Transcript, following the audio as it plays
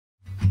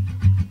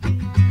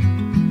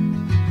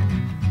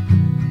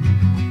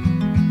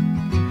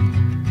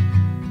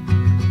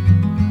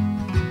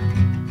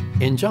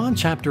John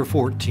chapter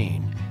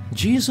 14,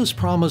 Jesus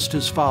promised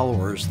his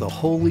followers the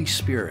Holy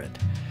Spirit,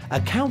 a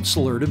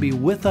counselor to be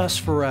with us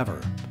forever.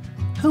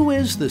 Who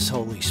is this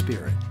Holy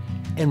Spirit?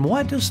 And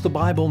what does the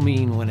Bible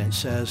mean when it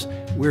says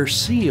we're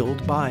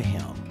sealed by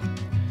him?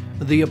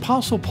 The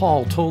Apostle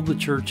Paul told the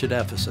church at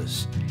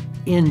Ephesus,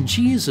 "In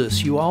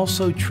Jesus you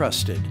also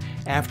trusted,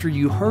 after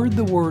you heard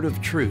the word of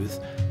truth,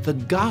 the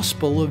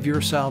gospel of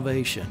your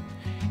salvation,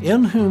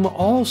 in whom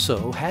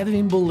also,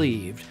 having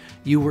believed,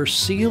 you were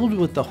sealed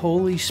with the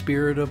Holy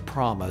Spirit of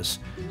promise,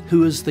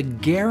 who is the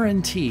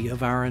guarantee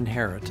of our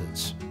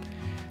inheritance."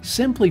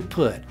 Simply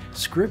put,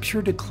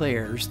 Scripture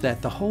declares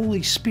that the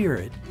Holy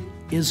Spirit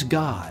is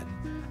God,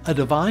 a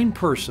divine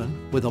person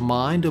with a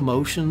mind,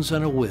 emotions,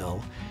 and a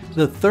will,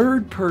 the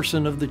third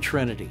person of the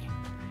Trinity.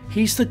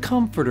 He's the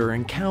comforter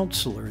and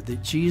counselor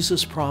that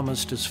Jesus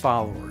promised his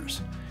followers.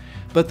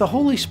 But the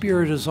Holy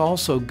Spirit is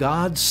also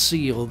God's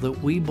seal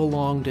that we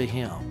belong to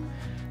him,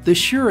 the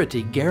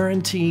surety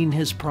guaranteeing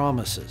his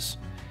promises.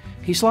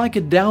 He's like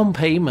a down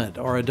payment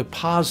or a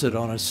deposit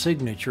on a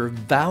signature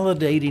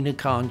validating a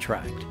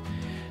contract.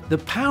 The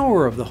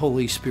power of the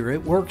Holy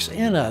Spirit works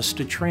in us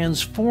to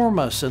transform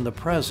us in the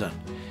present,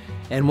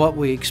 and what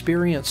we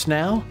experience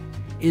now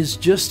is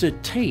just a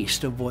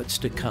taste of what's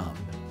to come.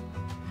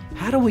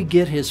 How do we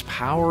get his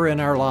power in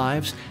our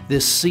lives,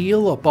 this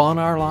seal upon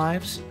our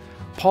lives?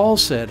 Paul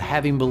said,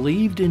 having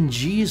believed in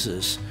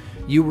Jesus,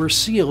 you were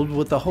sealed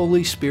with the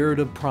Holy Spirit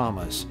of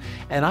promise.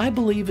 And I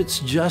believe it's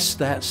just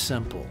that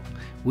simple.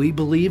 We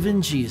believe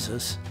in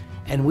Jesus,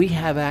 and we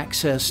have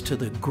access to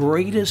the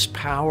greatest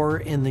power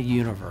in the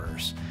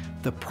universe,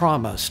 the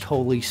promised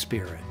Holy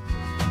Spirit.